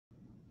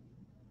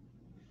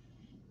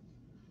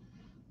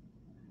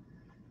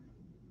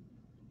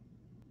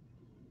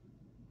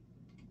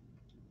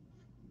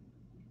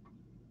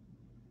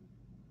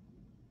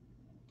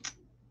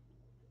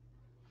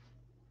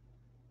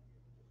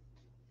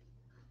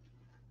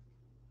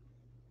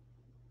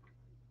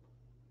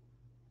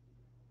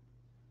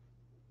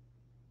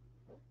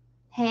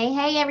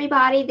Hey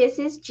everybody, this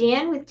is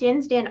Jen with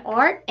Jen's Den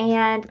Art,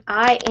 and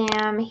I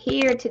am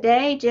here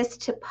today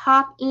just to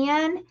pop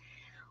in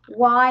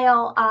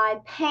while I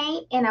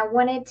paint, and I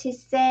wanted to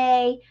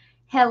say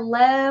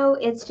hello.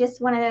 It's just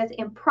one of those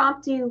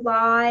impromptu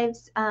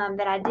lives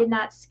that I did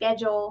not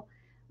schedule,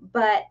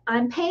 but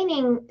I'm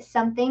painting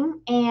something,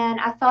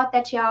 and I thought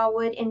that y'all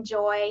would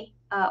enjoy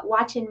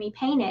watching me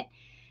paint it.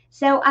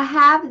 So I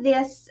have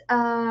this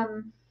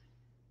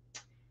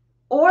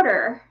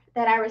order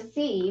that I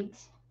received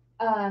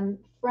from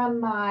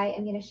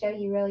I'm going to show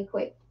you really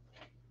quick,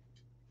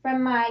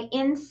 from my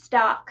in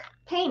stock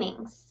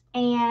paintings.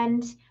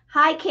 And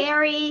hi,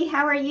 Carrie,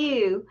 how are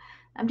you?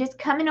 I'm just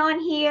coming on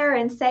here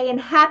and saying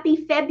happy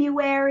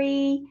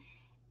February.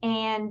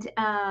 And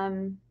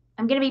I'm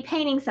going to be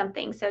painting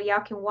something so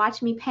y'all can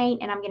watch me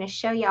paint, and I'm going to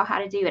show y'all how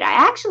to do it. I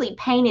actually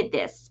painted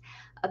this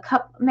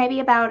maybe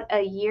about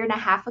a year and a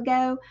half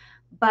ago,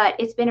 but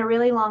it's been a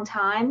really long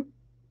time.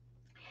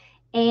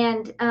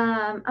 And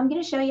I'm going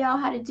to show y'all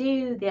how to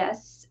do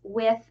this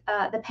with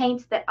the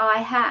paints that I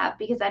have,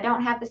 because I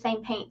don't have the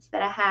same paints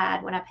that I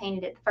had when I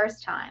painted it the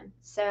first time.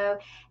 So,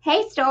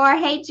 hey Star,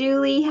 hey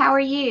Julie, how are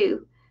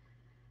you?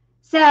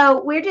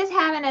 So we're just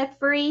having a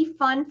free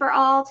fun for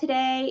all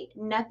today.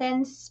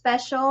 Nothing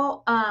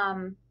special.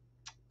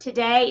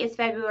 Today is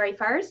February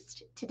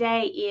 1st.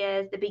 Today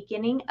is the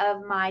beginning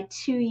of my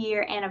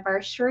 2-year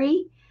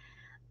anniversary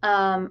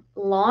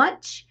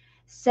launch.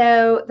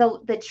 So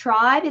the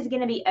tribe is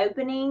going to be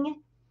opening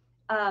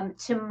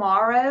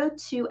tomorrow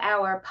to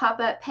our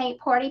pop-up paint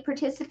party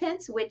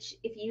participants, which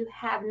if you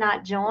have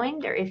not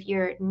joined, or if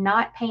you're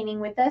not painting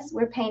with us,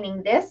 we're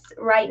painting this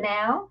right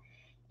now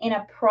in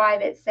a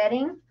private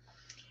setting.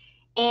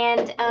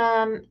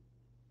 And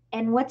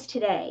what's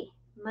today?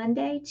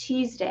 Monday,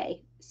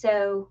 Tuesday.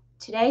 So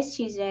today's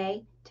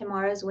Tuesday,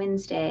 tomorrow's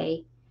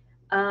Wednesday.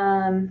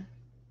 Let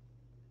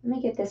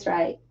me get this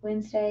right.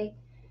 Wednesday.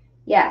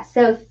 Yeah,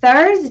 so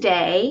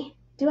Thursday,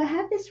 do I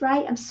have this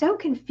right? I'm so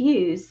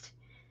confused.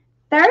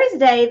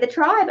 Thursday, the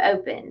tribe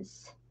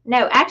opens.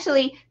 No,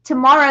 actually,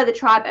 tomorrow the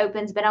tribe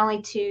opens, but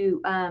only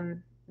to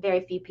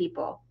very few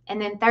people.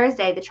 And then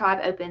Thursday, the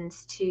tribe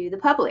opens to the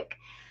public.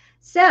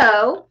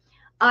 So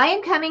I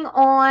am coming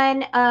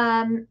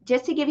on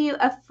just to give you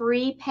a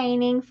free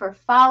painting for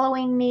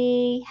following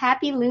me.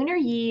 Happy Lunar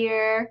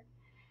Year.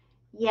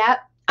 Yep.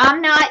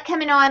 I'm not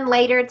coming on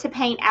later to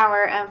paint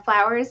our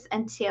flowers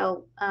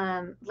until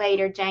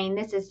later, Jane.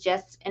 This is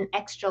just an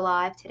extra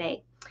live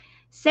today.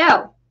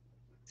 So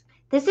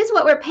this is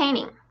what we're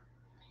painting.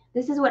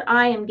 This is what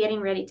I am getting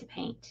ready to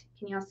paint.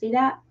 Can y'all see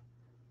that?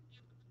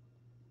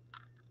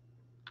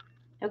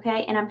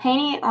 Okay, and I'm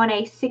painting it on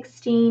a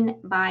 16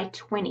 by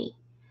 20.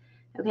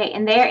 Okay,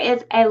 and there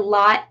is a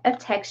lot of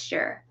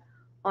texture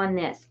on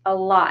this, a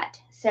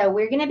lot. So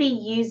we're going to be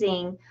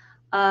using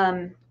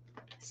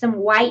some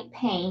white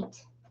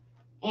paint,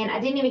 and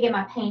I didn't even get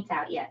my paints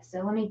out yet, so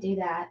let me do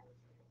that.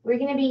 We're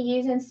going to be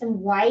using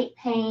some white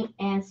paint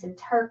and some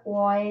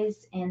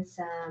turquoise and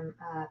some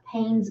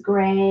Payne's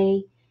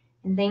gray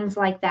and things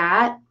like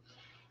that.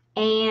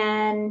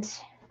 And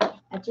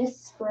I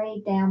just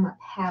sprayed down my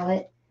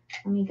palette.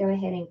 Let me go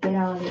ahead and get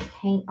all of this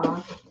paint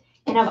off.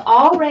 And I've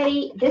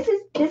already, this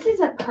is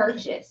a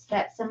purchase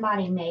that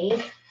somebody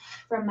made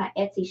from my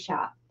Etsy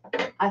shop.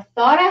 I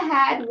thought I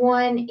had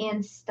one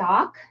in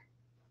stock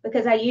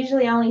because I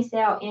usually only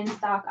sell in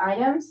stock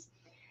items,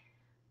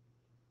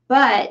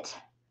 but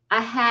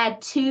I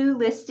had 2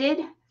 listed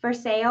for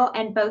sale,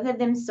 and both of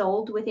them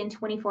sold within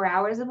 24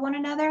 hours of one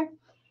another,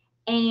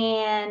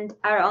 and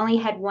I only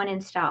had 1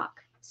 in stock.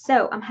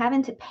 So I'm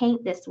having to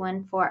paint this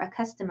one for a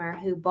customer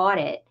who bought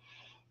it.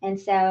 And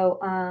so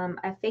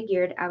I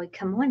figured I would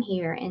come on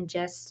here and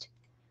just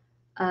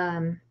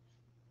paint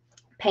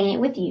it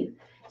with you.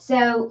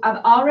 So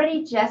I've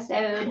already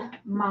gessoed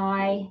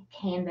my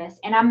canvas,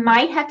 and I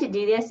might have to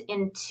do this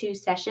in 2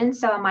 sessions,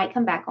 so I might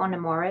come back on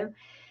tomorrow.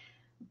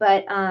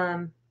 But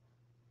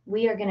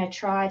we are going to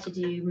try to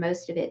do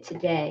most of it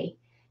today.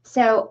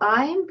 So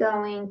I'm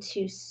going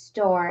to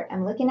start,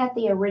 I'm looking at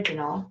the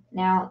original.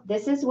 Now,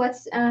 this is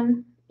what's,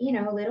 a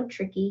little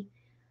tricky.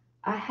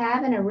 I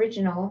have an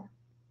original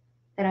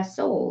that I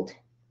sold,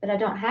 but I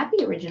don't have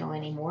the original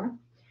anymore.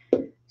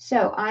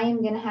 So I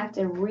am going to have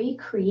to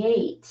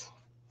recreate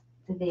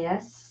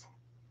this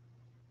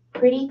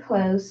pretty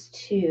close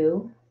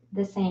to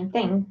the same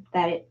thing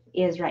that it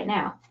is right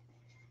now.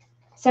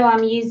 So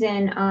I'm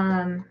using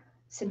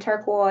some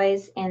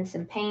turquoise and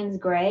some Payne's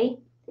gray,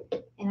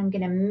 and I'm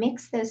going to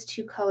mix those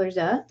 2 colors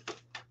up.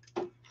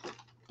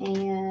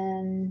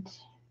 And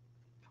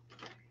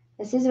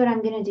this is what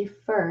I'm going to do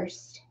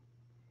first.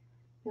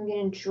 I'm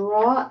going to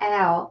draw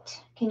out.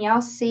 Can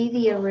y'all see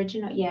the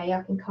original? Yeah,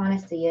 y'all can kind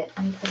of see it.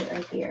 Let me put it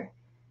right here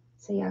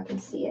so y'all can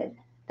see it.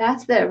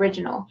 That's the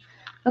original.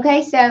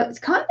 Okay, so it's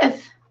kind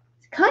of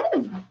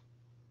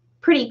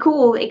pretty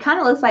cool. It kind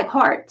of looks like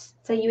hearts.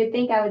 So you would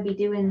think I would be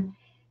doing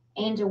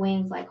angel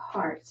wings like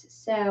hearts.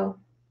 So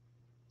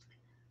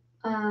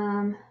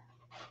I'm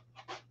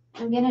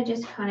going to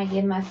just kind of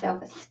give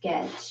myself a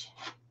sketch.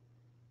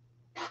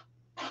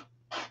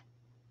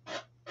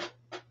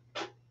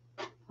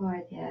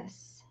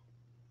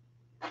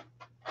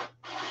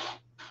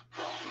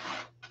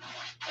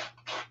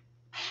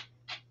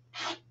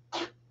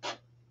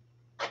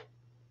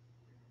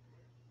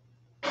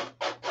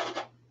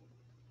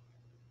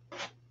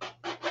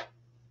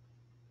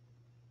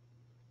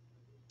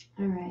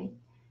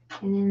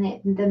 And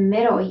then the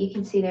middle, you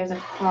can see there's a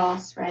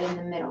cross right in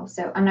the middle.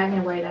 So I'm not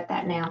going to worry about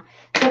that now.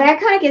 So that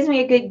kind of gives me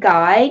a good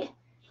guide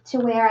to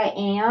where I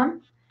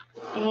am.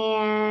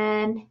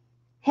 And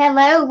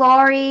hello,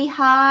 Lori.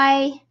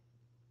 Hi.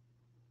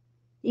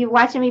 You're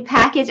watching me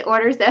package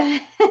orders though.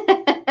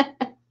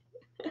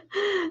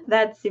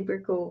 That's super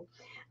cool.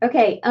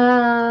 Okay,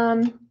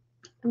 I'm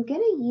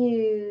gonna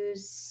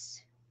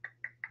use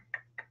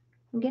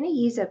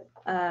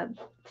a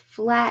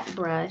flat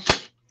brush,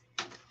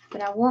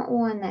 but I want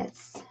one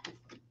that's,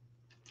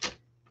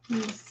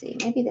 let's see,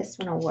 maybe this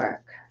one will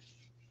work.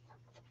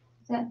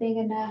 Is that big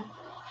enough?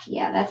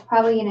 Yeah, that's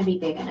probably gonna be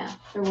big enough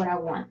for what I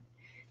want.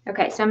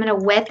 Okay, so I'm gonna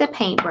wet the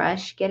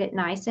paintbrush, get it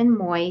nice and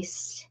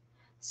moist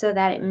so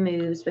that it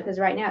moves, because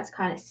right now it's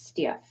kind of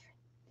stiff.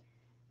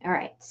 All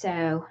right,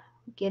 so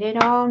get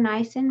it all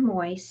nice and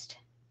moist.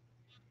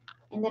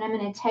 And then I'm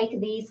going to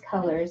take these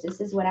colors. This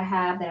is what I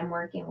have that I'm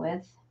working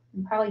with.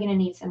 I'm probably going to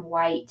need some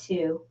white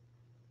too.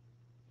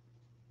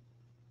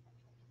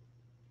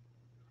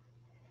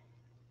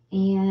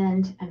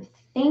 And I'm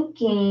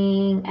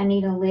thinking I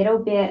need a little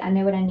bit, I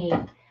know what I need.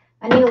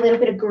 I need a little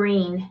bit of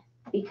green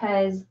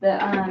because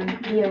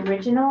the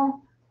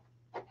original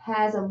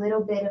has a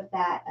little bit of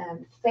that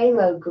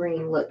phthalo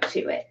green look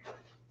to it.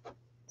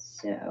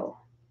 So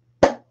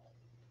I'm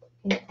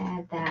going to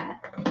add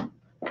that.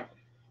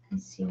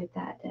 Let's see what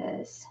that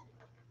does.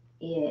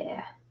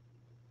 Yeah,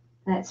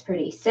 that's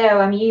pretty. So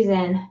I'm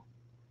using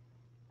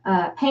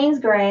Payne's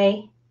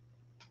Gray,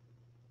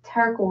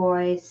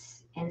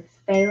 turquoise, and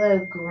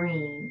phthalo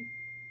green.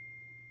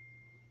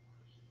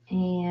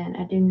 And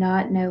I do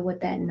not know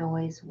what that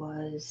noise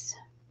was.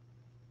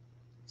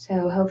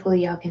 So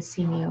hopefully y'all can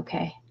see me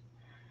okay.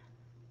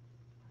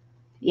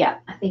 Yeah,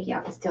 I think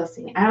y'all can still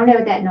see me. I don't know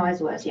what that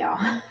noise was,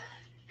 y'all.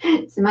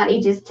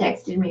 Somebody just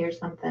texted me or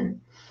something.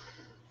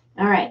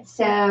 All right,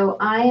 so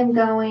I am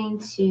going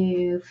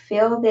to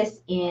fill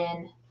this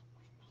in,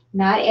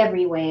 not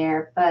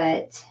everywhere,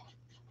 but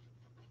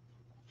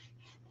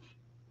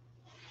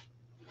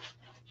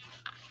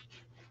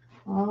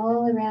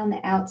all around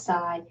the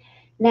outside.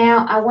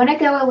 Now, I want to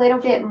go a little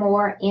bit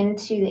more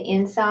into the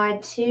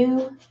inside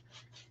too,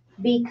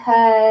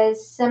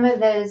 because some of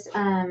those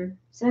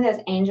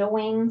angel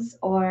wings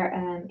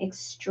are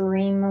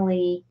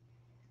extremely,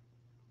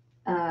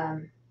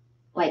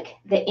 like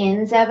the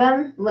ends of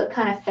them look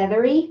kind of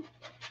feathery.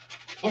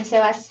 And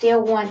so I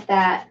still want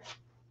that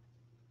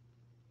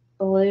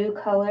blue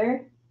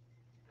color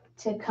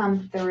to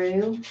come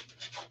through.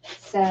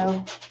 So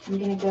I'm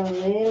going to go a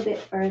little bit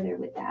further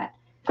with that.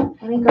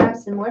 Let me grab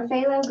some more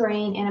phthalo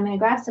green, and I'm going to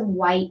grab some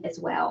white as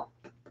well.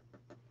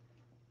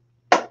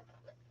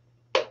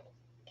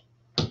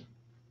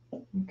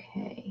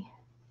 Okay,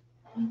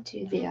 let me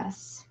do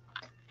this.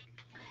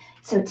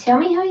 So tell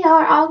me how y'all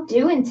are all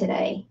doing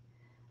today.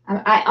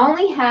 I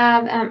only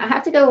have, I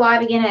have to go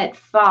live again at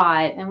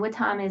 5. And what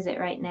time is it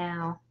right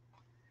now?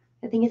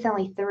 I think it's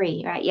only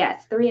 3, right? Yeah,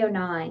 it's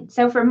 3:09.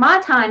 So for my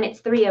time,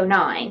 it's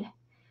 3:09.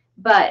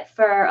 But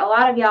for a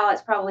lot of y'all,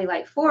 it's probably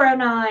like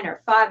 4:09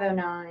 or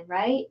 5:09,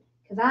 right?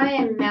 Because I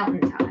am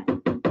Mountain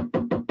Time.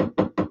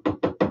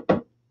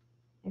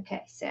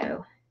 Okay,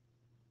 so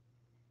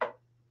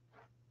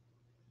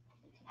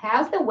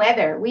how's the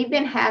weather? We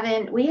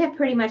have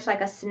pretty much like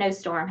a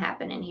snowstorm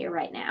happening here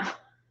right now.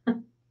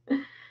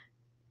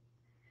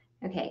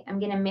 Okay, I'm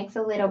going to mix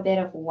a little bit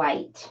of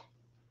white.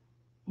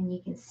 And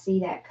you can see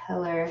that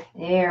color.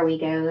 There we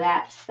go.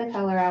 That's the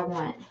color I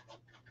want.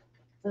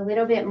 A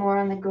little bit more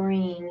on the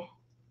green. Let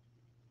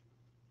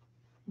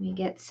me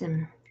get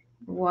some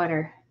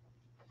water.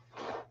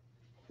 A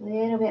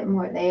little bit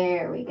more.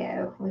 There we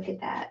go. Look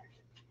at that.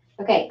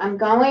 Okay, I'm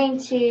going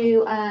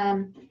to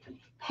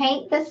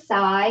paint the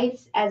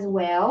sides as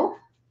well.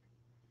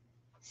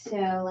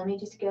 So let me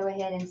just go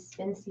ahead and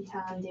spend some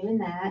time doing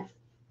that.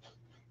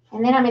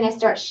 And then I'm going to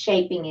start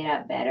shaping it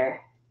up better.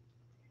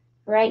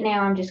 Right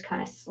now, I'm just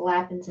kind of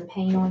slapping some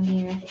paint on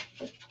here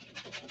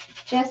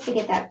just to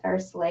get that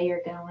first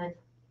layer going.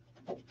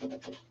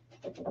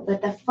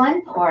 But the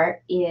fun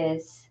part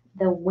is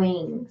the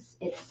wings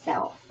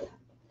itself.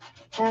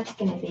 That's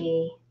going to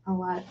be a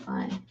lot of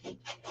fun.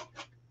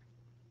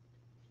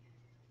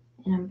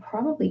 And I'm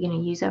probably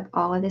going to use up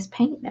all of this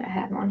paint that I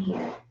have on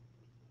here.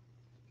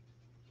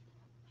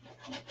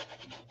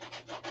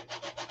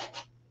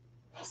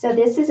 So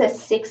this is a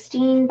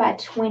 16 by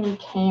 20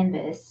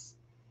 canvas.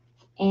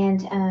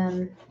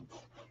 And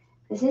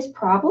this is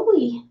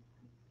probably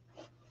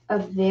I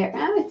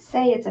would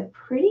say it's a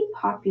pretty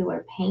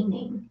popular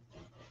painting.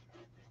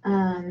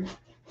 And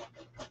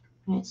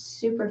it's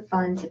super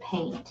fun to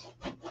paint.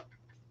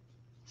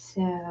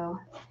 So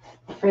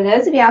for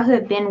those of y'all who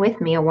have been with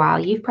me a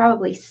while, you've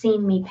probably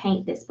seen me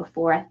paint this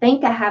before. I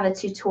think I have a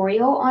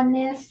tutorial on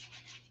this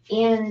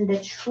in the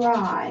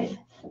Tribe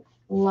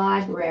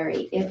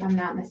library, if I'm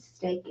not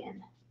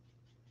mistaken.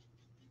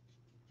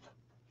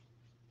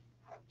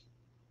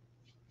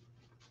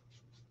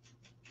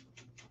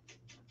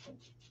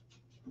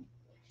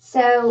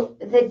 So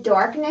the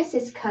darkness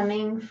is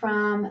coming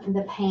from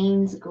the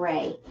Payne's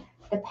Gray.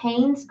 The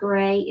Payne's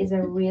Gray is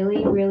a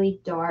really,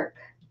 really dark,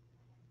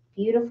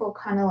 beautiful,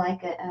 kind of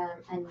like a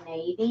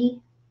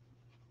navy.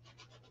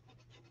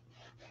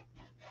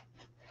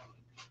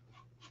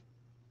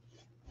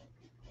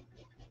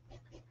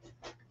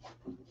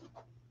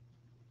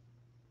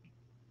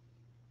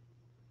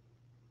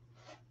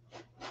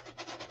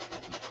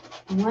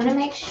 I want to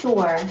make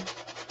sure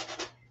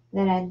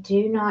that I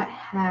do not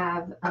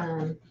have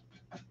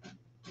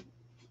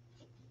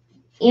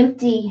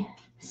empty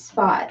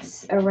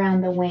spots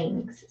around the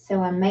wings.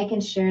 So I'm making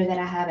sure that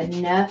I have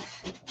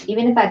enough.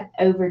 Even if I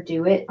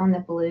overdo it on the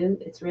blue,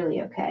 it's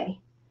really okay,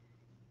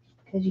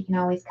 because you can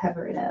always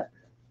cover it up.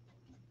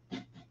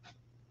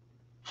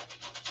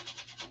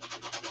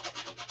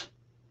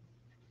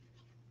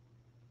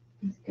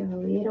 Let's go a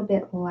little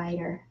bit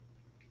lighter.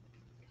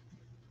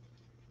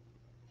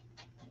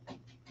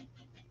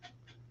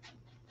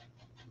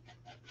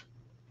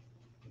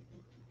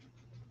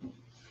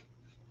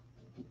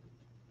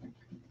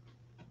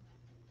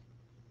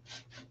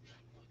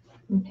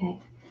 Okay,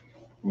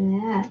 and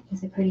that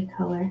is a pretty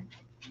color.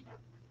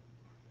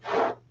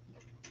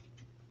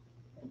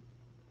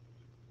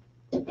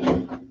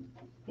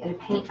 Gotta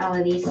paint all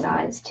of these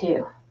sides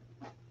too.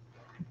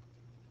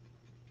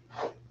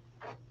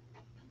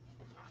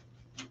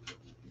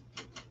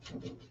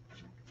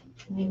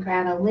 Let me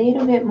grab a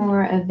little bit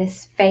more of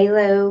this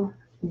phthalo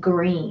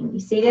green. You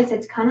see this?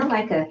 It's kind of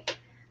like a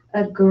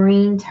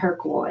green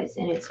turquoise,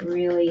 and it's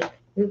really,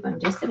 oop, I'm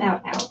just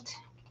about out.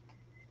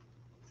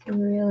 It's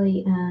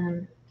really,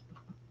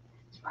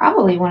 it's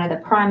probably one of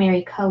the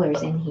primary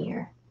colors in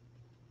here.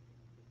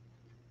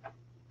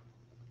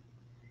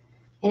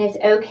 And it's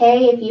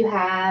okay if you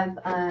have,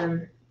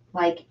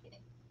 like,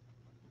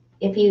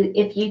 if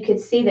you could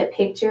see the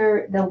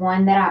picture, the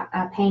one that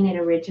I painted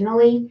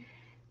originally,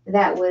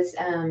 that was,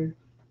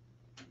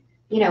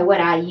 you know, what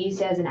I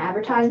used as an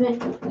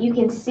advertisement, you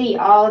can see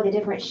all the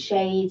different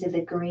shades of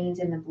the greens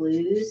and the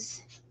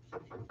blues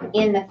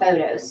in the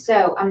photos.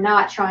 So I'm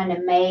not trying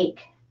to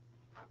make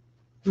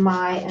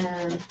my,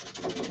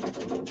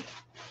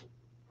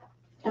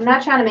 I'm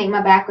not trying to make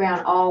my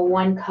background all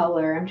one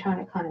color. I'm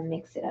trying to kind of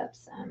mix it up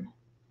some.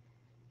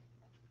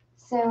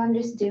 So I'm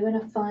just doing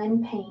a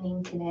fun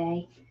painting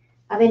today.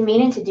 I've been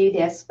meaning to do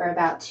this for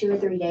about 2 or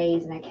 3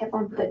 days, and I kept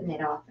on putting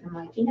it off. And I'm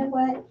like, you know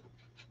what?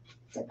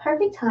 It's a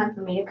perfect time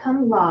for me to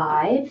come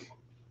live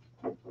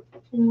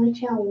and let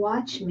y'all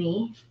watch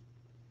me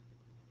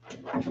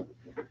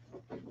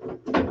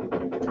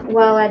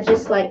while I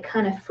just like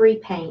kind of free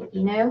paint,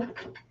 you know?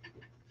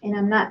 And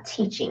I'm not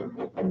teaching,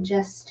 I'm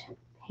just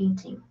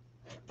painting.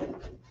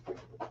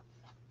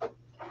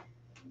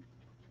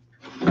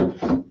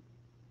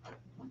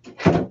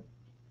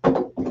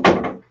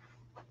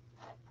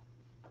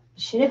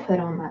 Should have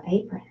put on my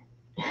apron.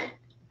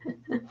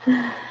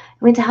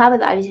 Went to Hobby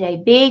Lobby today.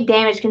 Big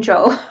damage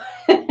control.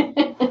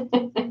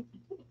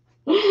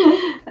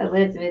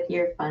 Elizabeth,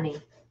 you're funny.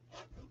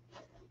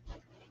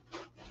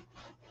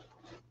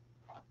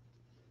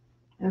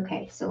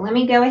 Okay, so let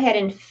me go ahead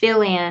and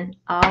fill in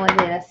all of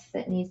this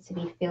that needs to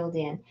be filled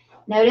in.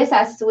 Notice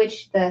I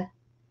switched the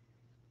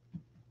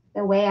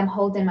way I'm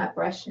holding my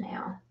brush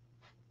now,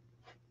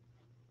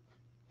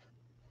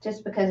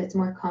 just because it's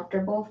more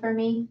comfortable for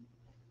me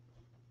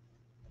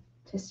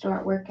to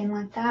start working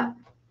like that.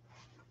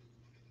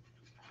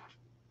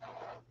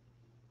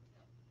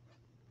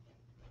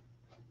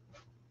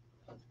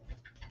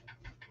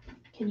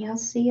 Can y'all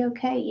see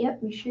okay? Yep,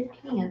 you sure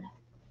can.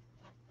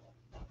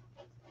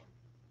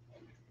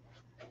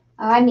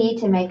 I need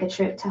to make a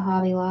trip to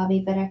Hobby Lobby,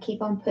 but I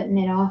keep on putting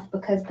it off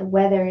because the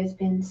weather has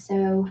been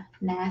so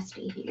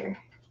nasty here.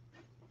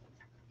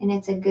 And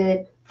it's a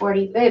good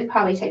 40, it'd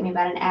probably take me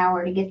about an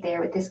hour to get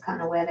there with this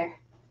kind of weather.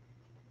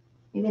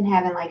 We've been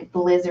having like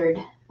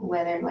blizzard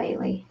weather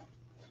lately.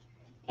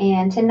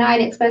 And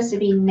tonight it's supposed to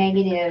be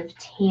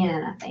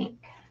 -10, I think.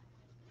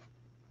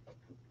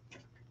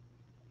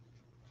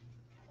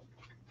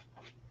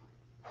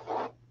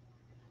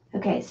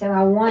 Okay, so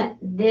I want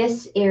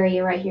this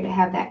area right here to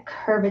have that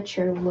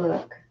curvature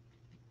look.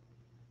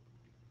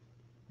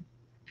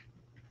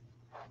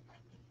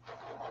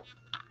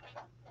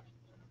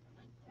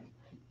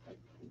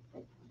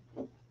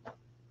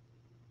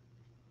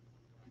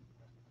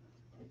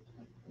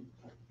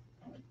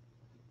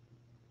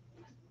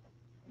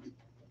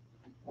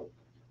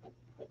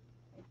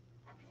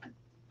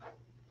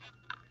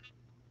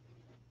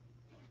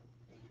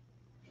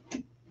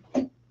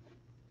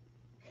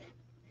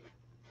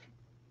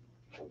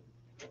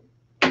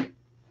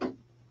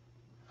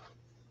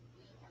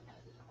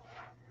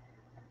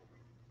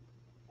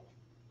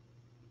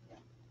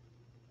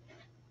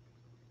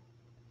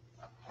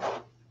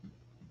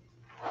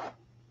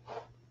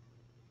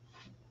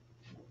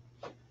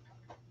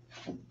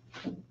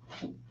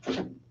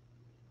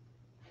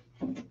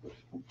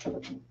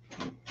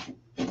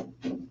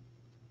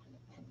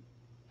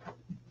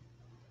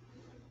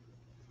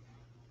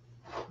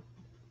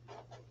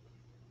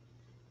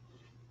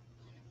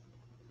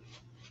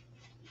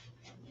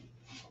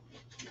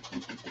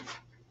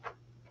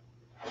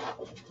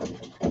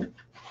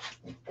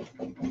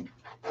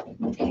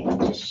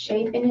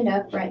 shaping it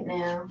up right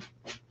now.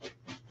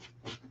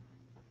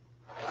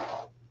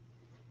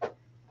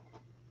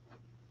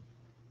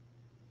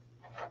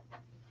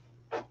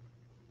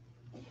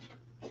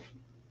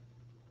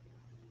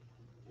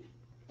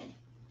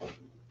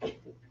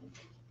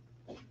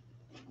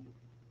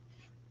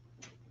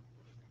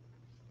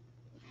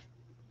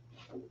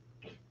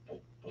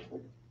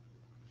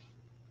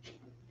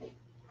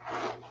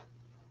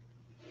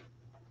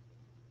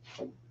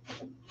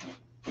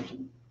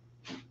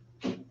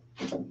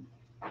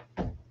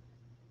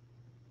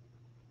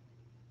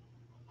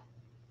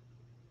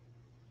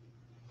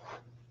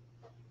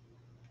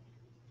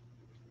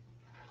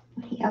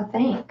 What do y'all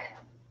think?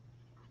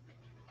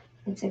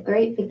 It's a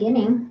great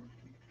beginning.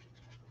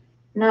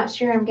 Not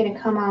sure I'm going to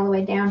come all the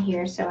way down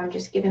here, so I'm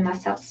just giving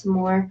myself some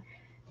more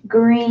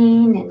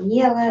green and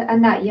yellow.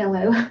 Not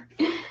yellow,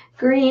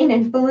 green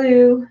and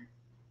blue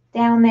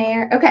down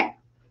there. Okay,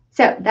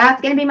 so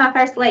that's going to be my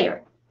first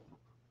layer.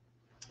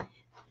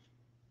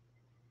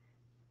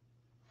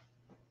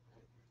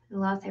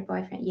 Lost her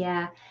boyfriend.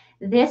 Yeah,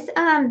 this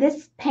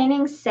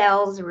painting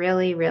sells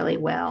really, really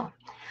well.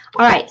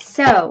 All right,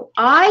 so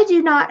I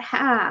do not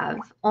have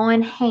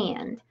on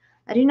hand,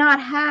 I do not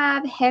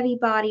have heavy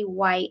body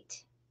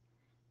white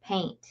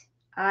paint.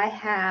 I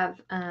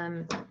have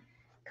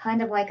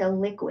kind of like a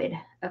liquid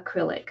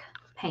acrylic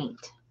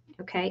paint.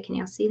 Okay, can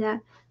y'all see that?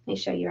 Let me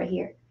show you right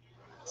here.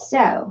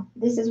 So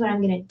this is what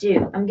I'm going to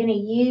do. I'm going to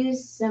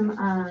use some,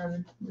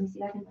 let me see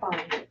if I can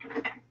find it.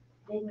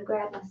 I didn't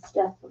grab my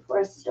stuff before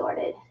I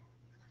started.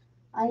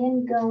 I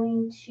am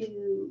going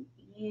to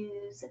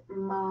use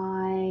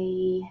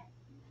my,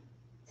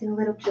 it's in a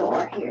little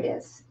jar. Here it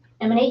is.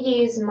 I'm going to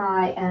use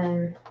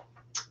my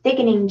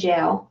thickening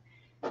gel.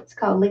 It's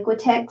called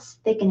Liquitex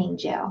Thickening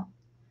Gel.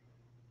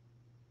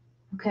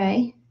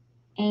 Okay.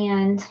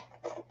 And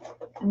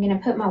I'm going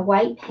to put my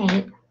white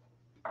paint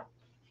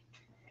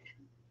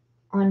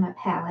on my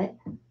palette.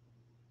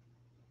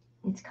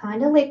 It's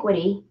kind of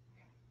liquidy,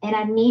 and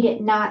I need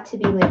it not to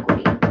be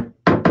liquidy.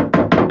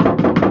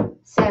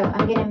 So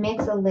I'm going to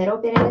mix a little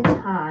bit at a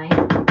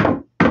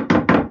time.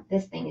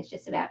 This thing is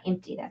just about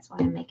empty. That's why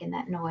I'm making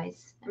that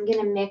noise. I'm going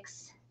to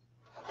mix,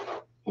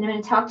 and I'm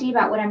going to talk to you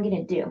about what I'm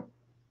going to do.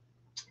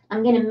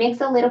 I'm going to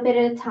mix a little bit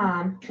at a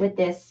time with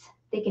this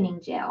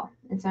thickening gel.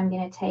 And so I'm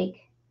going to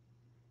take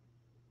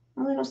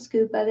a little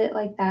scoop of it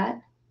like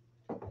that.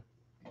 And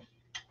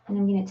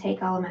I'm going to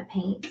take all of my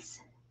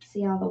paints.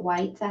 See all the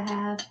whites I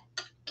have?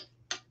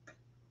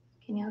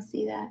 Can y'all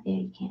see that? Yeah,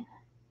 you can.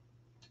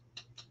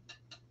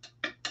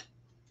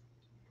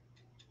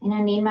 And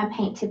I need my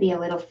paint to be a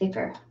little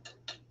thicker.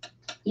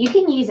 You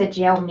can use a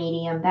gel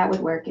medium. That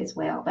would work as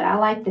well. But I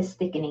like this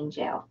thickening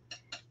gel.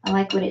 I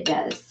like what it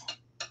does.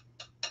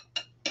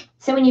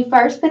 So when you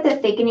first put the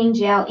thickening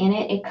gel in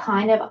it, it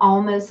kind of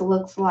almost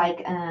looks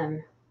like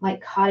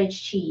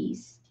cottage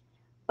cheese.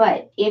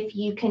 But if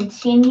you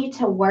continue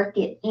to work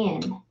it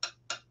in,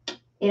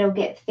 it'll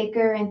get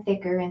thicker and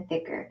thicker and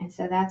thicker. And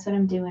so that's what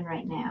I'm doing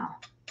right now.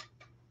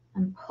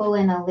 I'm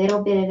pulling a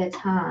little bit at a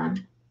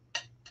time.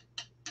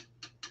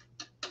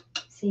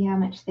 See how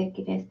much thick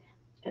it is?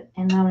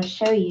 And I'm going to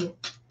show you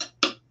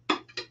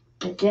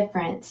the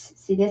difference.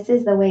 See, this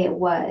is the way it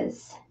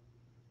was.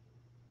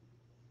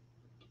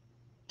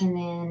 And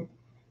then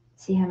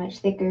see how much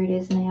thicker it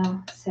is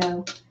now?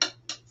 So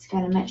it's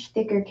got a much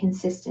thicker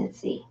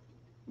consistency.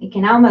 It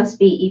can almost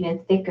be even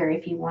thicker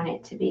if you want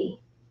it to be.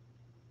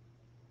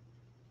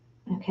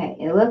 Okay,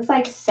 it looks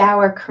like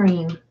sour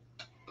cream.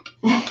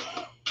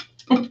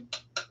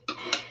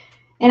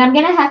 And I'm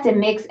going to have to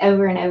mix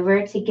over and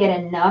over to get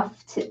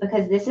enough to,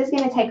 because this is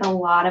going to take a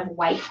lot of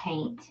white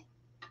paint.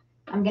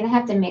 I'm going to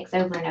have to mix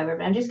over and over,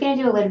 but I'm just going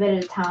to do a little bit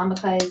at a time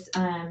because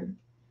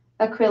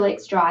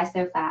acrylics dry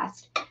so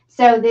fast.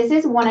 So this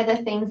is one of the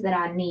things that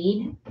I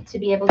need to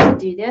be able to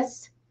do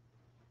this.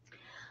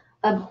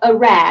 A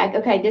rag.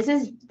 Okay, this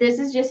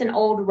is just an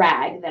old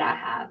rag that I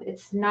have.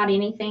 It's not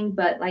anything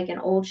but like an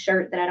old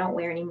shirt that I don't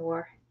wear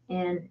anymore.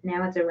 And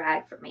now it's a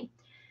rag for me.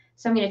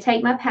 So I'm going to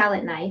take my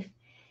palette knife,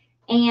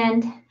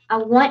 and I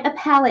want a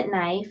palette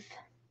knife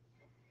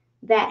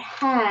that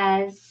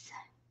has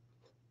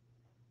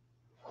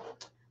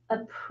a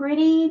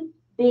pretty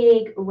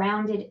big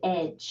rounded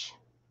edge.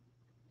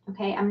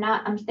 Okay,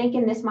 I'm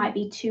thinking this might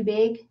be too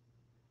big.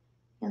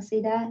 You'll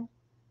see that?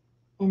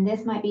 And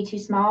this might be too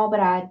small, but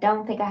I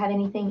don't think I have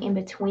anything in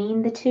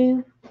between the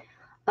two.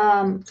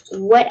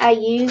 What I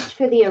used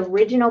for the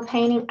original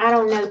painting, I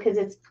don't know,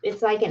 because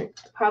it's like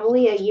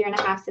probably a year and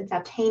a half since I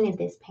painted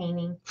this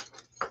painting.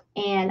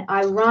 And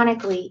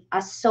ironically,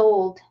 I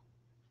sold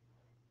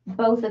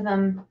both of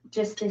them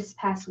just this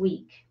past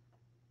week.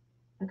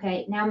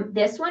 Okay, now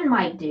this one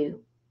might do.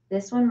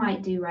 This one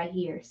might do right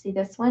here. See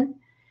this one?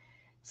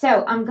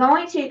 So I'm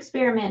going to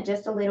experiment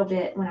just a little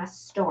bit when I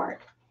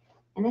start.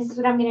 And this is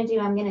what I'm going to do.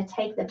 I'm going to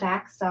take the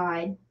back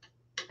side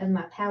of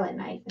my palette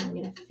knife and I'm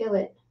going to fill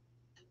it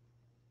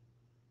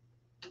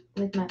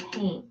with my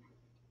paint.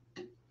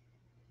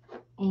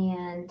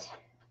 And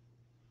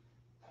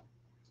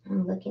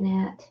I'm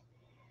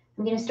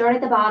going to start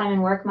at the bottom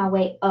and work my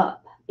way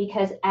up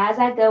because as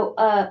I go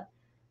up,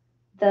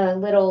 the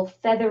little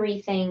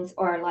feathery things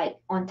are like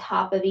on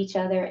top of each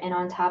other and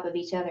on top of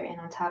each other and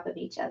on top of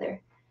each other.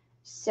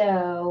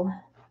 So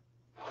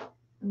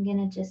I'm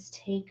gonna just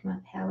take my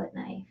palette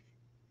knife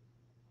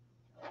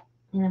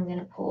and I'm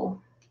gonna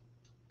pull.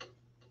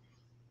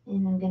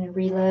 And I'm gonna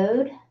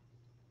reload.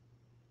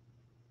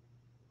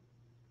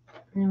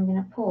 And I'm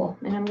gonna pull.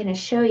 And I'm gonna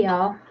show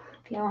y'all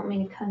if y'all want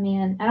me to come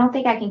in. I don't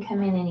think I can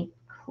come in any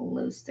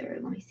closer.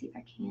 Let me see if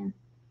I can.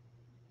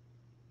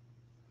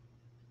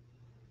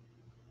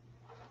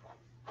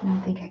 I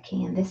don't think I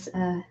can. This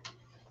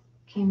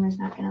camera's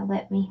not gonna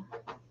let me.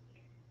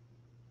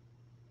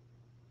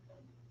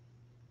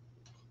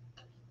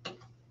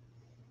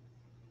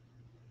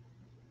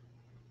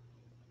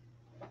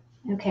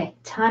 Okay,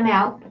 time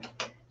out.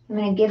 I'm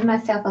gonna give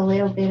myself a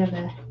little bit of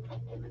a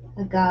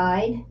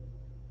guide.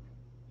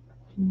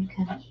 I'm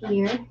gonna come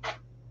here.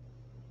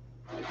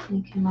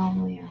 And come all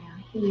the way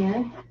around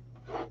here.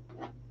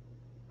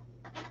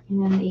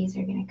 And then these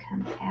are gonna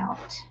come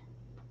out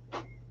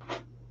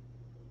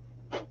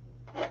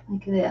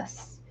like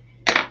this.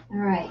 All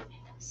right,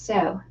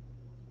 so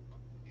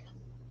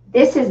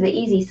this is the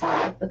easy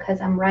side because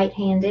I'm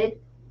right-handed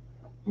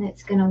and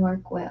it's gonna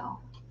work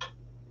well.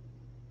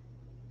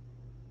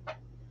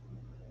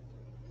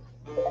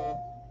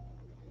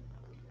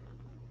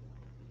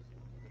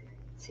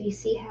 So you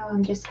see how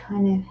I'm just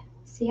kind of,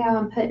 see how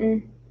I'm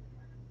putting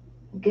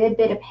a good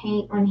bit of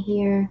paint on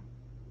here?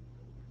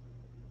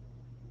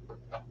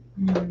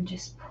 And I'm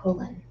just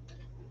pulling.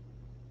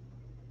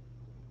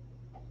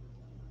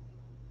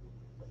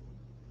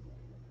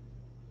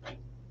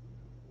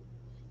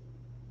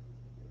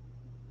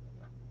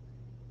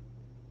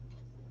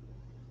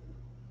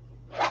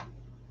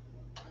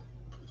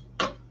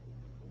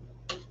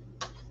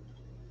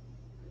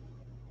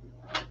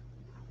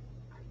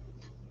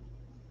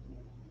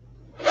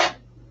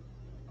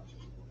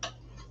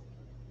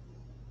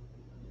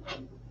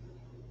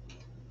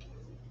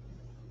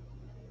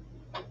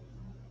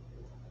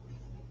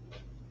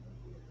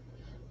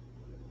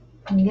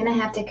 I'm gonna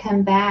have to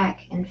come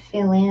back and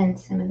fill in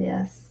some of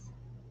this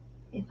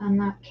if I'm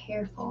not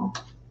careful.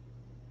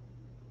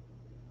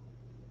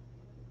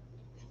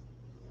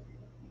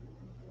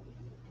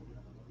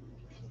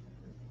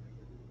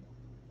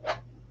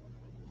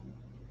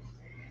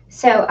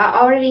 So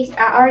I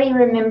already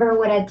remember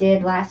what I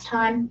did last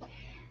time.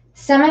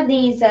 Some of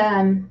these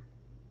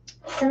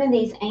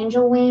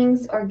angel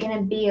wings are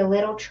gonna be a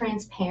little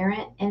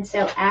transparent, and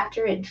so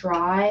after it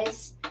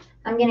dries,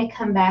 I'm gonna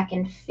come back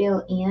and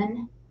fill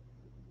in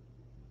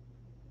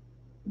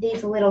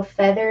these little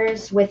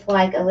feathers with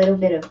like a little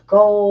bit of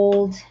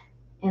gold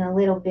and a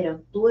little bit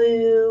of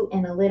blue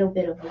and a little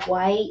bit of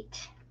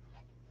white.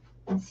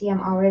 And see,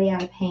 I'm already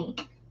out of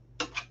paint.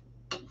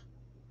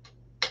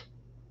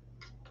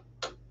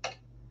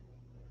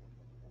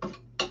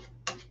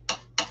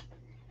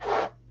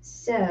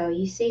 So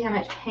you see how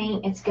much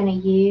paint it's going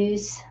to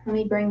use. Let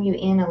me bring you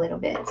in a little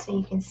bit so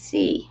you can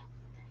see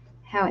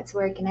how it's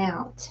working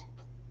out.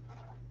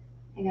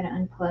 I gotta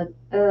unplug.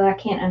 Oh, I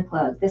can't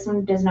unplug. This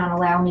one does not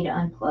allow me to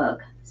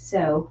unplug.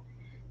 So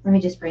let me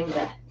just bring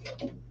the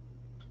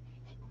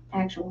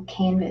actual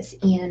canvas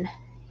in.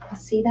 You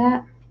see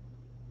that?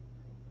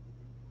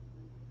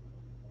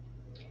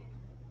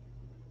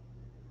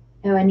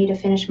 Oh, I need to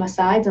finish my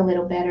sides a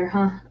little better,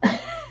 huh?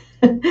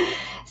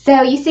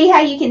 So you see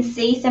how you can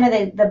see some of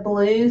the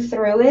blue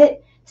through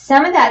it?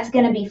 Some of that's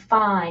going to be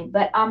fine,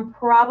 but I'm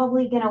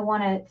probably going to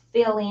want to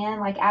fill in,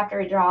 like after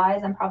it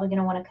dries, I'm probably going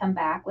to want to come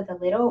back with a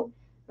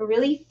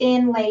really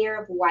thin layer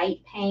of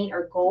white paint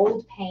or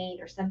gold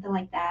paint or something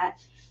like that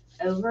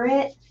over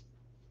it.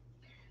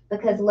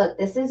 Because look,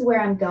 this is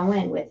where I'm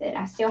going with it.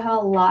 I still have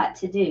a lot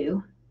to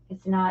do.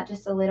 It's not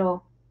just a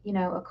little,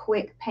 a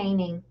quick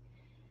painting.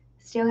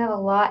 Still have a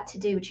lot to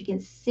do, but you can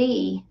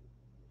see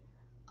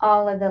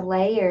all of the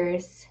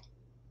layers.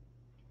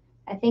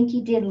 I think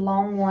you did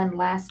long one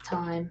last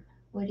time.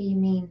 What do you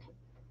mean?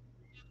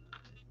 I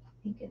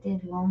think I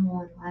did long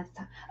one last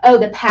time. Oh,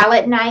 the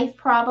palette knife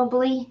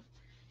probably.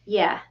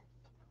 Yeah.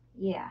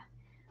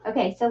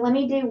 Okay, so let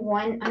me do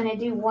one. I'm going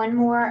to do one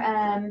more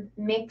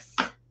mix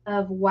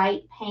of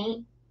white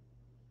paint.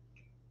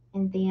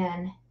 And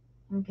then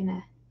I'm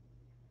going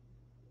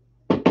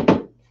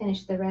to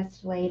finish the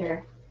rest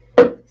later.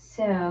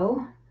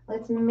 So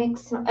let's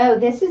mix some. Oh,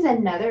 this is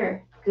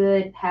another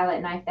good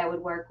palette knife that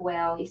would work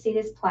well. You see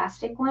this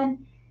plastic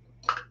one?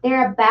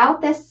 They're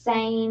about the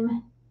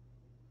same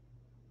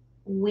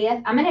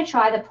width. I'm going to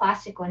try the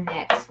plastic one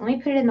next. Let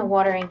me put it in the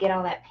water and get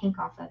all that pink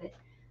off of it.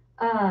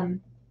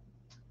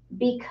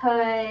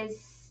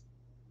 Because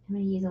I'm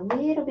going to use a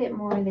little bit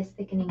more of this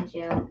thickening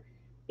gel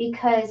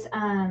because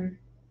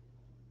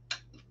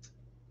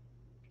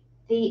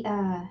the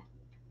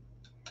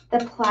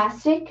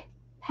plastic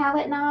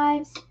palette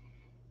knives,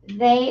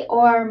 they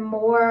are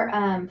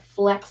more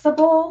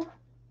flexible,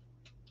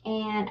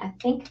 and I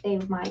think they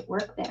might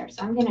work better.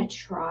 So I'm going to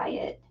try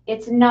it.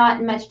 It's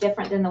not much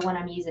different than the one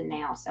I'm using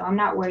now, so I'm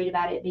not worried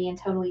about it being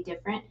totally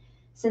different.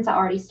 since I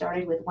already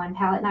started with one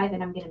palette knife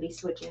and I'm going to be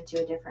switching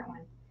to a different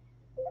one.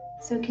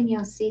 So can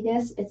y'all see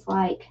this? It's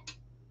like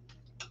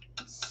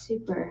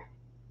super,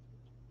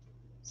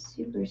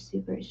 super,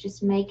 super. It's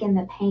just making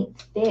the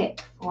paint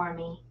thick for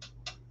me.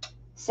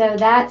 So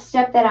that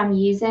stuff that I'm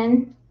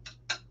using,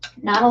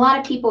 not a lot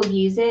of people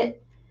use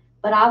it,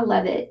 but I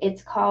love it.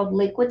 It's called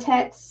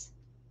Liquitex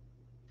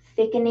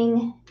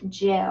Thickening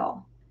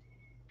Gel.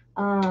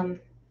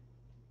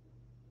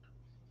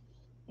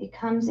 It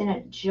comes in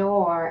a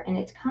jar and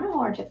it's kind of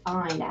hard to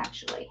find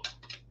actually,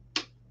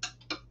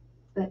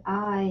 but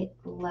I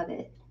love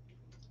it.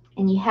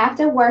 And you have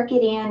to work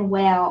it in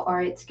well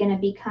or it's going to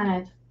be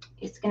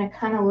it's going to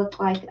kind of look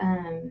like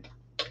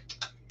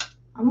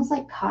almost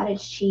like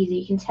cottage cheese.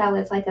 You can tell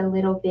it's like a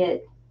little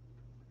bit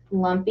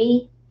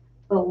lumpy,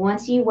 but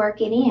once you work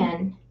it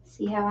in,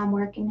 see how I'm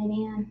working it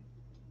in?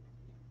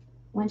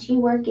 Once you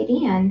work it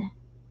in,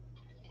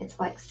 it's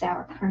like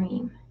sour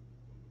cream.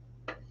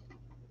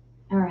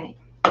 All right,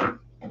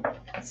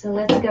 so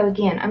let's go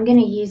again. I'm going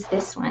to use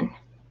this one.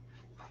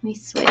 Let me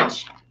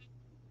switch.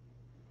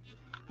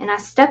 And I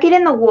stuck it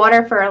in the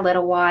water for a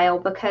little while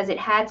because it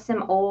had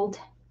some old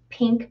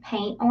pink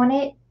paint on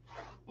it,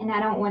 and I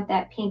don't want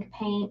that pink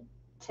paint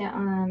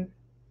to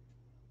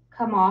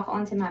come off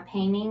onto my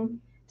painting.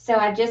 So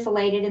I just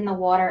laid it in the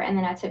water and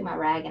then I took my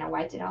rag and I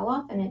wiped it all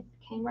off and it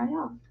came right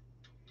off.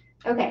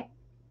 Okay,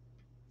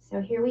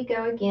 so here we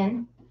go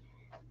again.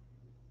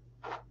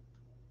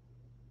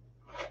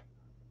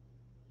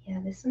 Yeah,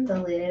 this one's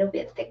a little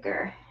bit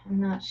thicker. I'm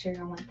not sure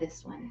I want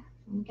this one.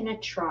 I'm gonna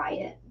try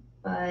it,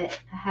 but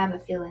I have a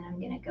feeling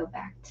I'm gonna go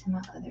back to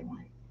my other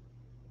one.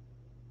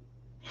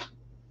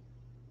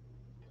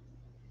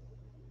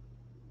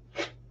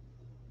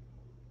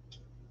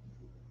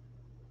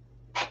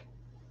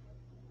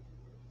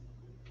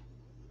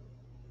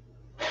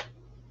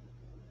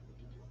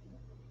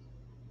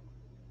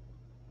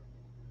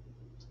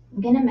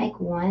 I'm gonna make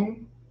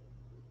one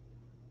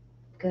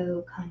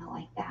go kind of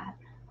like that,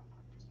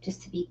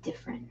 just to be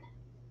different.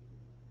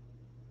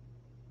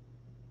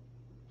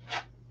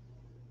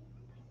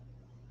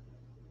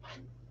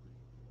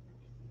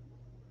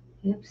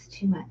 Oops,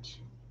 too much.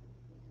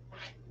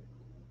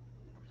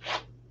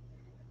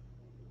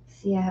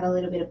 See, I have a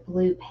little bit of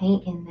blue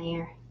paint in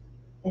there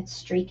that's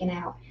streaking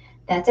out.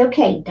 That's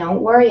okay.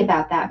 Don't worry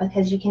about that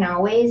because you can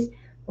always,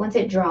 once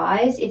it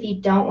dries, if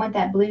you don't want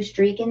that blue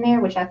streak in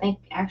there, which I think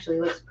actually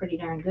looks pretty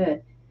darn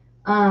good,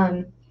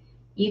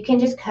 you can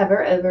just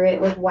cover over it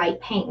with white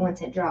paint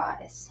once it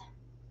dries.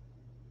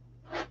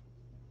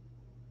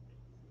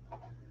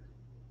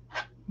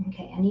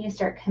 Okay, I need to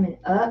start coming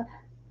up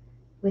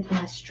with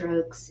my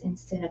strokes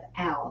instead of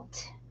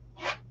out.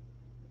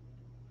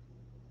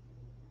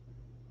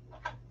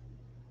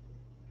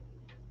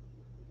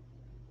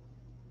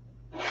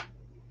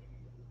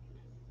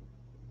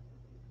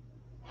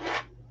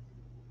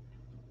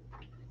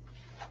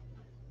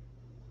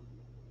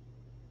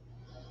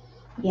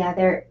 Yeah,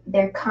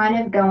 they're kind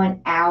of going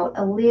out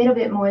a little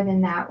bit more than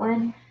that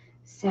one.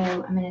 So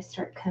I'm going to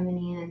start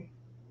coming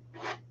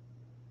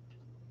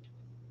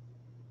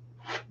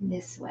in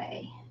this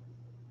way.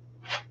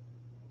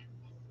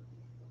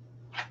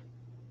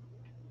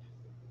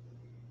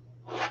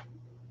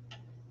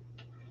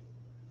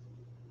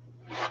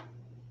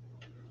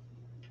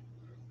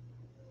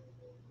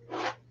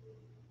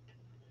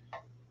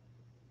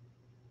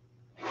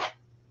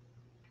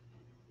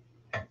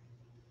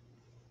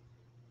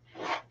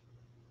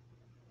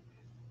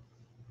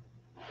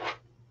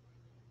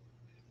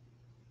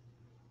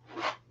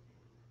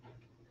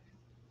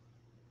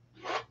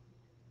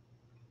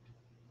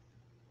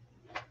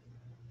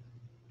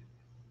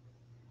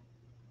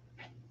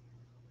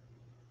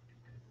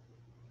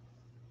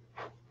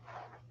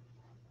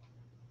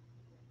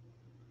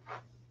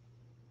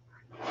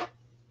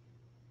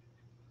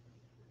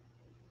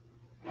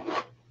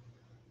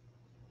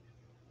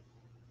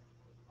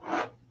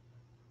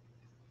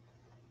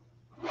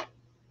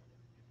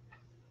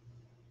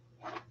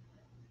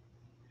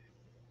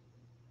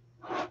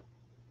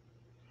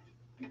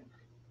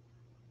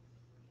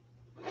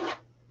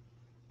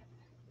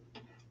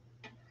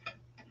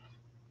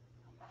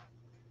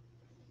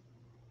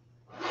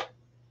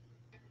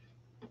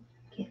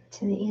 Get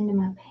to the end of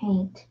my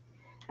paint.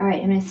 All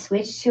right, I'm going to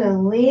switch to a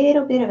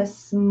little bit of a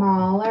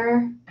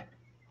smaller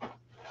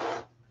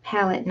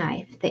palette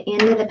knife. The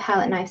end of the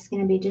palette knife is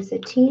going to be just a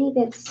teeny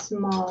bit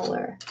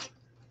smaller.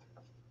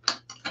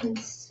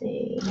 Let's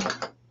see.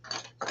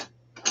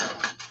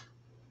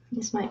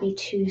 This might be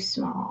too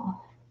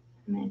small.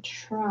 I'm going to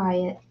try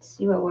it,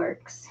 see what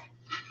works.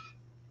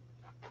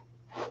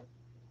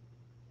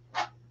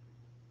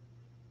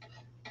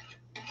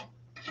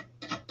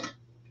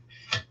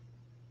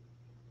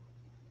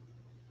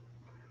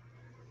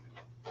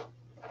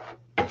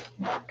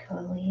 Go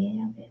a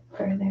little bit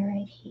further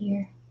right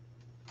here.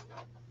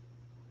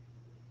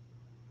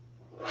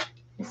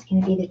 It's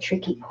going to be the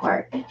tricky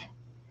part,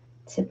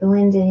 to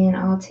blend it in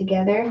all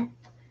together.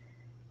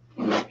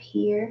 And up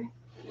here.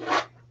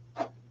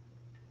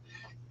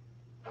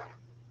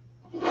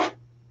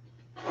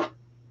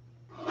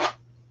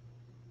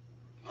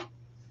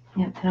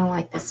 Yep, I don't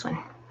like this one.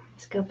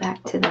 Let's go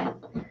back to the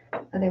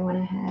other one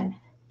I had.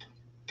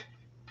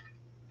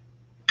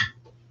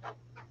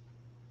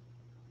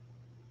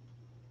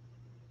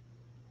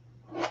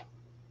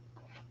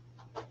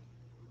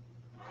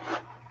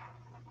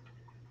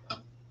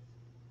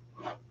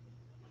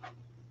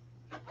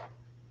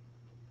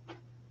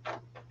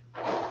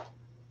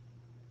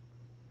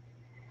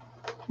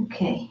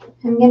 Okay,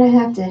 I'm gonna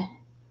have to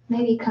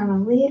maybe come a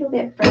little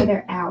bit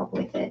further out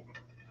with it.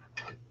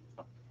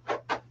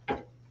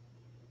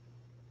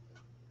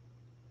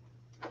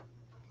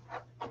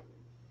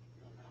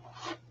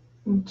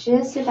 I'm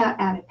just about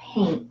out of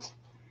paint,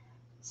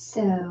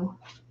 so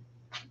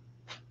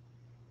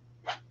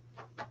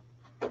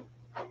I'm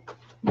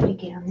gonna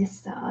get on this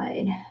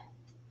side.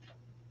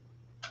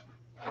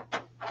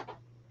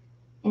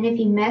 And if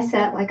you mess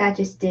up like I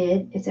just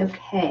did, it's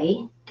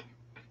okay.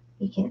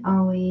 You can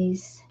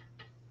always,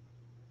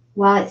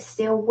 while it's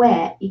still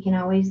wet, you can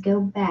always go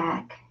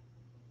back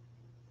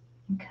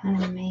and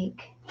kind of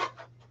make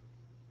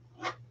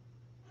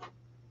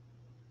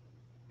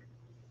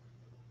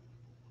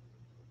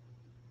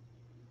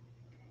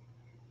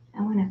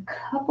I want a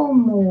couple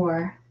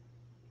more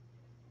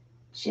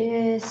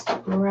just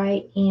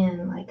right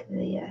in like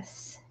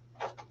this.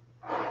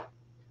 Kind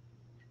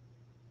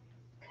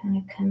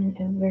of coming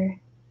over,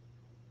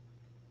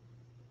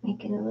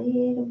 making a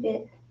little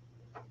bit.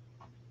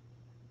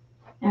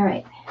 All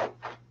right,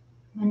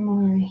 one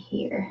more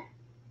here.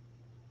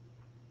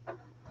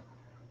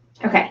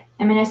 Okay,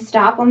 I'm gonna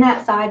stop on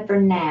that side for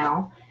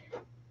now.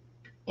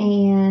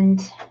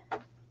 And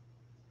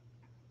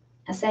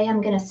I say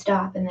I'm gonna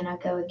stop and then I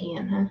go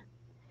again, huh?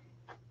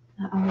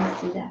 I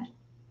always do that.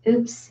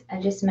 Oops, I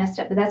just messed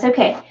up, but that's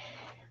okay.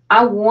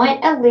 I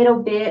want a little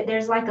bit,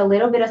 there's like a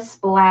little bit of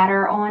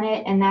splatter on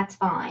it, and that's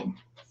fine.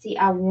 See,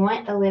 I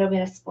want a little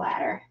bit of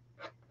splatter.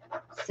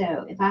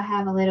 So if I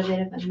have a little bit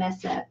of a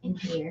mess up in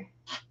here,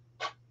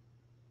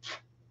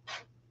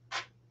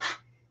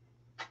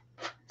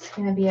 it's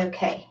gonna be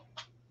okay.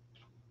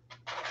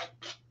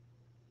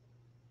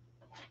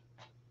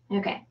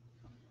 Okay.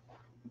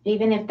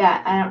 Even if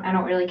that, I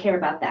don't really care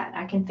about that.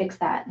 I can fix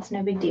that. It's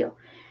no big deal.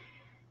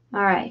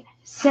 All right.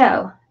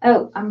 So,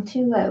 oh, I'm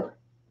too low.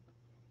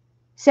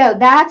 So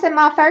that's in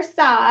my first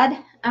side.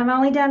 I've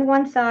only done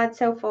one side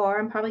so far.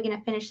 I'm probably going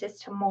to finish this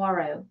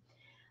tomorrow.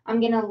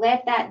 I'm going to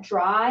let that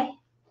dry,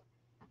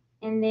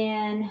 and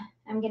then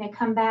I'm going to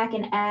come back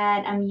and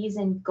add, I'm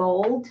using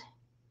gold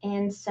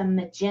and some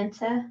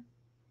magenta.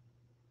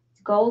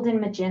 Gold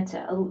and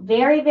magenta.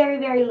 Very, very,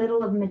 very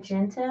little of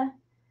magenta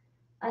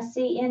I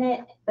see in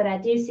it, but I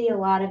do see a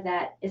lot of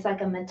that. It's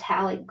like a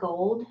metallic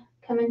gold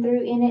coming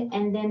through in it,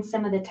 and then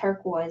some of the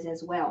turquoise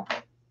as well.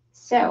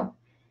 So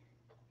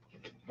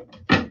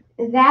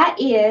that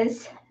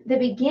is the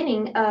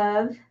beginning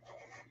of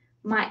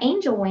my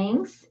angel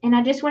wings, and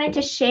I just wanted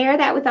to share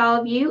that with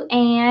all of you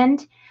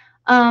and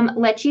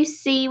let you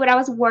see what I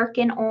was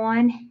working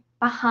on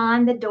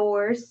behind the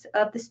doors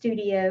of the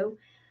studio.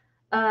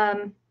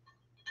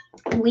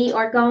 We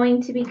are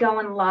going to be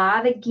going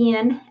live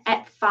again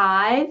at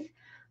 5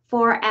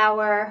 for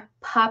our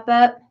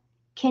pop-up.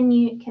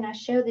 Can I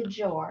show the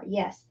jar?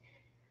 Yes.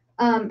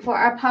 For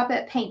our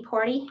pop-up paint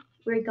party,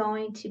 we're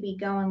going to be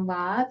going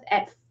live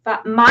at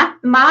 5.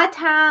 My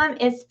time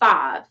is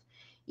 5.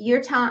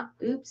 Your time,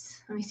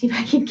 oops, let me see if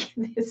I can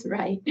get this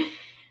right.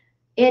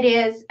 It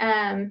is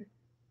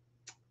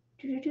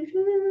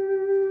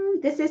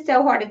this is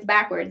so hard, it's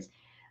backwards.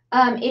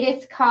 It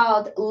is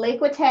called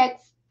Liquitex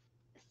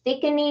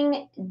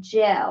Thickening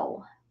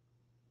Gel.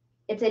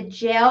 It's a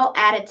gel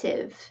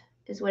additive,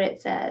 is what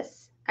it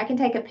says. I can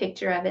take a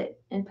picture of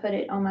it and put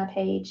it on my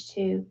page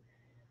too.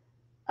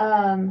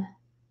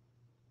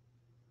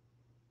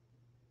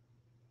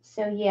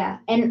 So yeah,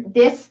 and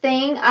this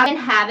thing, I've been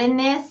having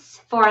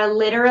this for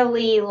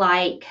literally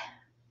like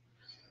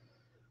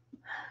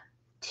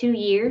 2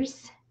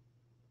 years.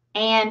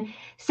 And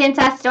since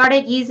I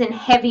started using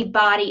heavy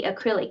body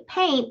acrylic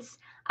paints,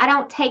 I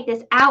don't take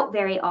this out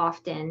very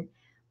often.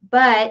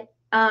 But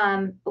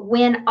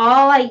when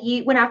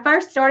I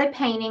first started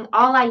painting,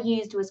 all I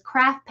used was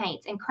craft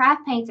paints, and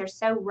craft paints are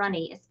so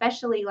runny,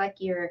 especially like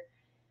your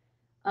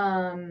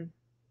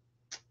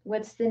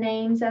what's the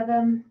names of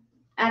them?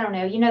 I don't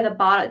know. You know, the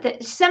bottle.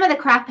 Some of the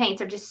craft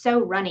paints are just so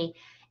runny,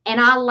 and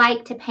I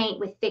like to paint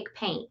with thick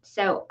paint.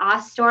 So I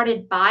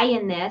started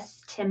buying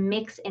this to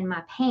mix in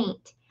my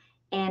paint,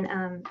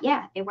 and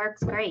yeah, it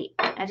works great.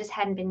 I just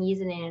hadn't been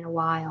using it in a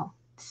while.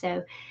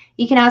 So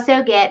you can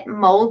also get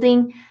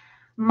modeling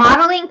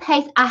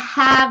paste. I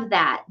have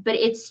that, but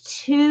it's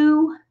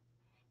too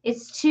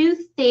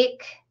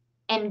thick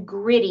and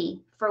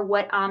gritty for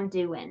what I'm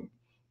doing.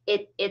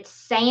 It's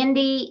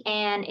sandy,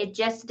 and it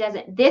just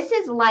doesn't. This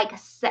is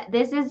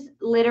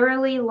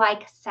literally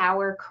like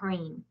sour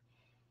cream.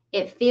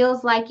 It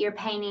feels like you're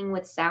painting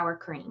with sour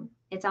cream.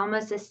 It's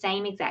almost the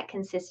same exact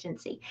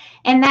consistency,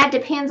 and that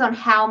depends on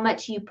how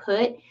much you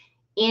put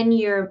in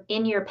your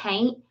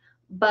paint.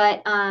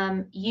 But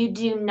you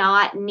do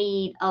not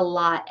need a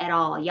lot at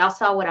all. Y'all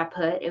saw what I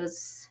put. It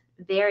was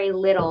very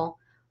little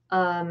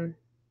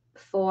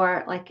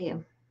for like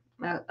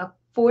a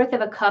fourth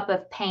of a cup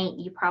of paint,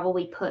 you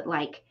probably put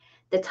like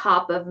the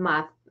top of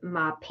my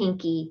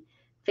pinky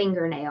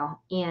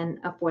fingernail in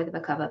a fourth of a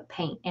cup of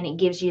paint, and it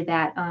gives you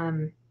that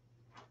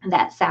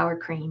that sour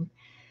cream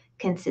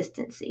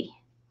consistency.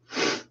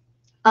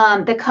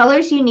 The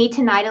colors you need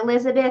tonight,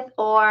 Elizabeth,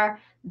 are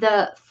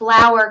the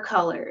flower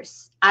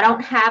colors. I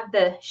don't have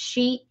the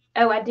sheet.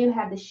 Oh, I do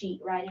have the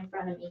sheet right in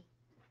front of me.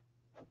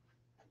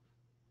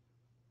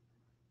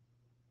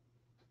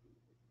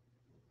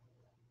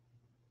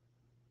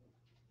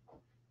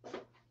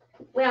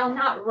 Well,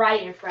 not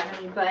right in front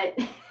of me, but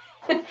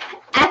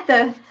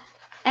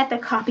at the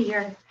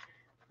copier.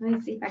 Let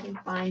me see if I can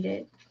find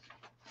it.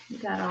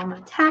 Got all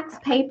my tax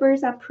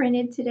papers I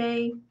printed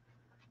today.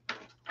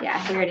 Yeah,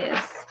 here it is.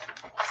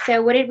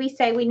 So what did we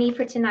say we need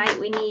for tonight?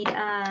 We need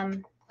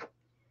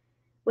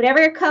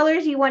whatever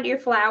colors you want your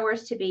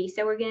flowers to be.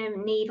 So we're going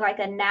to need like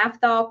a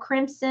naphthol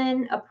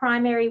crimson, a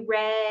primary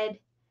red.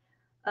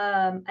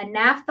 A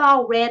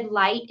naphthol red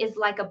light is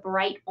like a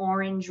bright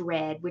orange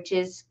red, which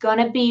is going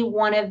to be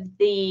one of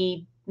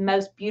the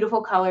most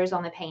beautiful colors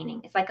on the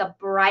painting. It's like a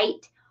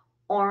bright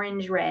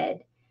orange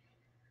red.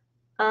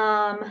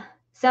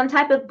 Some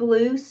type of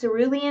blue,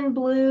 cerulean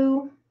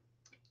blue,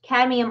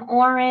 cadmium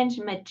orange,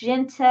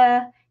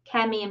 magenta,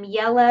 cadmium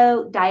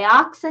yellow,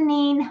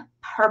 dioxazine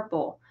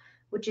purple,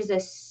 which is a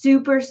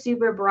super,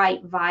 super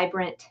bright,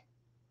 vibrant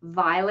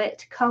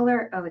violet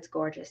color. Oh, it's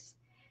gorgeous.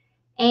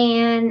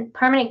 And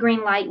permanent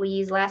green light we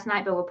used last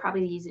night, but we'll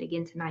probably use it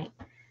again tonight.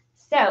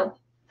 So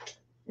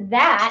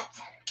that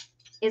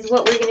is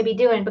what we're going to be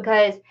doing,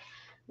 because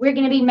we're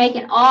going to be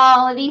making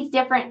all of these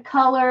different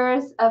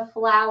colors of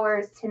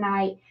flowers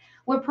tonight.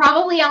 We're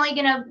probably only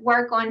going to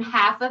work on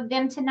half of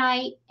them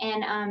tonight,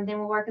 and then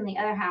we'll work on the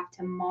other half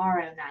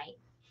tomorrow night.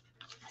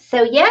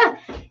 So yeah,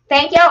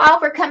 thank y'all all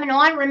for coming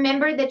on.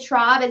 Remember, the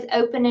tribe is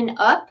opening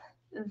up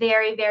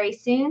very, very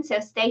soon, so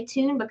stay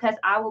tuned, because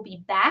I will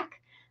be back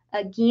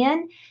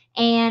again,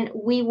 and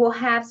we will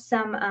have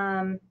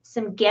some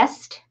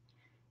guests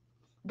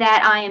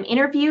that I am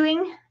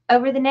interviewing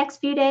over the next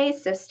few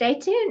days. So stay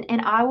tuned,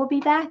 and I will be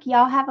back.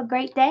 Y'all have a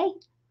great day.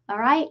 All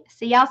right.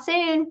 See y'all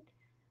soon.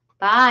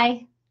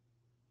 Bye.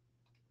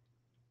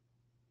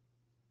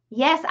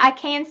 Yes, I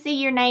can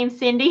see your name,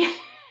 Cindy.